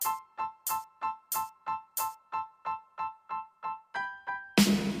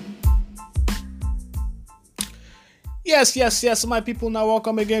Yes, my people. Now,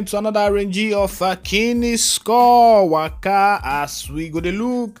 welcome again to another RNG of Kini Score Waka as we go to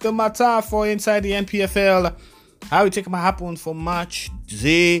look the matter for inside the NPFL. How it take my happen for match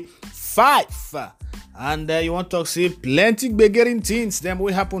day 5. And you want to see plenty begging things them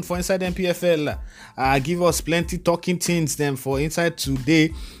will happen for inside NPFL. Give us plenty talking things them for inside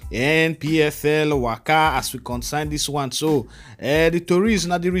today NPFL Waka as we consign this one. So the stories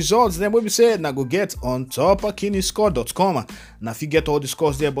now the results then we say now go get on top of kiniscore.com. Now if you get all the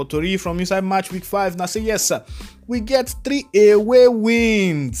scores there, but Tori from inside match week 5 now say yes sir, we get 3 away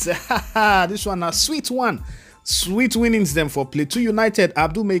wins. This one a sweet one. Sweet winnings them for Plateau United.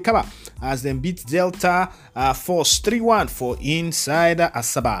 Abdul Meikaba as them beat Delta Force 3-1 for inside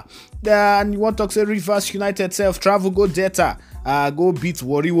Asaba. Then you want to say Rivers United self travel go Delta go beat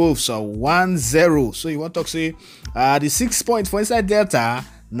Warri Wolves 1-0. So you want to say the 6 points for inside Delta.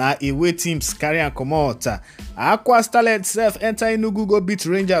 Now away teams carry and come out. Aqua Starlet self enter Enugu go beat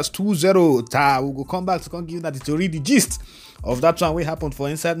Rangers 2-0. We go come back to come give that to read the gist of that one we happened for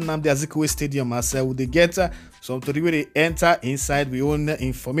inside Nnamdi Azikiwe Stadium as they get some to they enter inside we own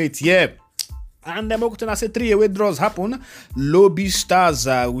informate here. And then say 3 away draws happen. Lobby Stars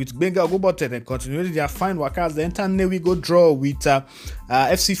with Benga Ogobote and continued their fine workers. The enter we go draw with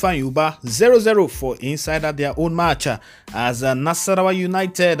FC Fanyuba 0-0 for inside at their own match. As Nasarawa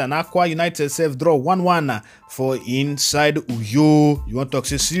United and Aqua United self draw 1-1 for inside Uyo. You want to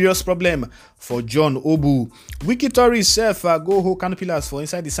say serious problem for John Obu. Wiki Tories self go ho Canopilas for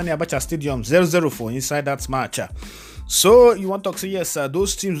inside the Sani Abacha Stadium 0-0 for inside that match. So you want to say yes,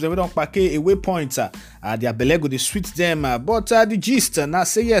 those teams they don't pack away points. Their belego they sweet them, but the gist now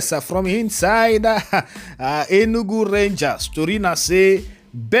say yes from inside Enugu Rangers. Torina say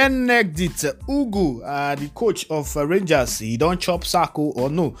Benedict Ugu, the coach of Rangers, he don't chop sack or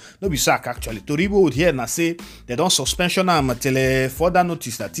no be sack actually. Toribo would hear now say they don't suspension him till further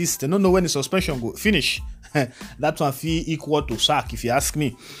notice. That is, they don't know when the suspension go finish. That one fee equal to sack if you ask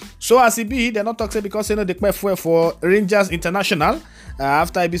me. So as it be, they're not talking because you know they pay for Rangers International.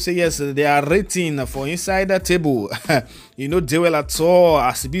 After I be say yes, they are rating for inside the table. You know they well at all.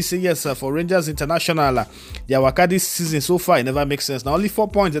 As it be say yes for Rangers International, their work this season so far it never makes sense. Now only 4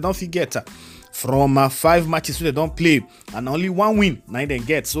 points they don't forget from 5 matches so they don't play and only 1 win now they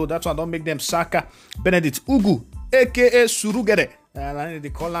get. So that's why don't make them sack Benedict Ugu, aka Surugere. They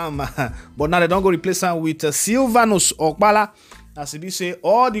call him, but now they don't go replace him with Silvanus Okpala. As we say,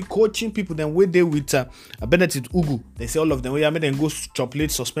 all the coaching people then wait there with Benedict Ugu. They say all of them. We made them go chocolate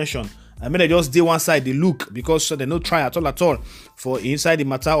suspension. I mean, they just did one side they look because they no try at all for inside the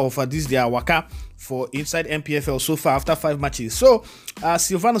matter of this their waka for inside NPFL so far after 5 matches. So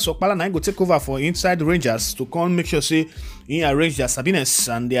Silvanus Okpala now go take over for inside Rangers to come make sure say he arrange their Sabines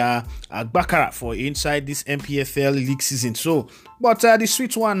and their Bakara for inside this NPFL league season. So, but the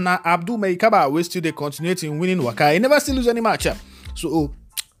sweet one Abdul Meikaba will still they continue in winning waka. He never still lose any match. So.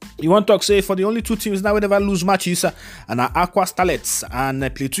 You want to say for the only 2 teams now we never lose matches and Aqua Starlets and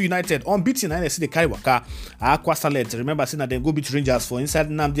Plateau United unbeaten and they see the carry waka. Aqua Starlets remember saying that they go beat Rangers for inside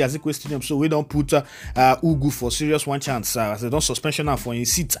Nnamdi Azikiwe Stadium, so we don't put Ugu for serious one chance as they don't suspension now for in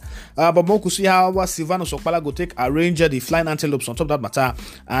seat. But Moku see how Silvanus Okpala go take arrange the Flying Antelopes on top of that matter,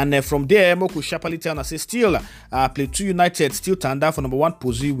 and from there Moku sharply tell us say still Plateau United still tanda for number 1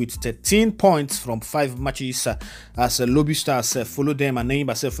 position with 13 points from 5 matches as Lobby Stars follow them and name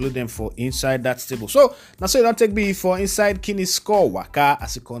myself follow them for inside that table. So now so you don't take me for inside Kini Score Waka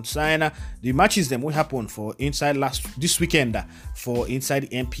as a consign the matches them will happen for inside this weekend for inside the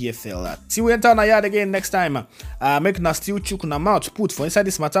NPFL. Till we enter on a yard again next time. Make na still chook na mouth put for inside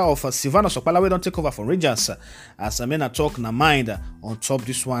this matter of Silvanus Okpala we don't take over for Rangers as I mean talk na mind on top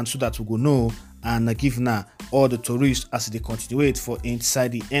this one so that we go know and give now all the tourists as they continue for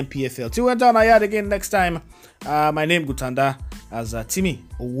inside the NPFL. Till we enter on a yard again next time. My name Gutanda as Timmy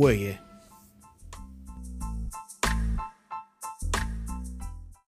Owoye.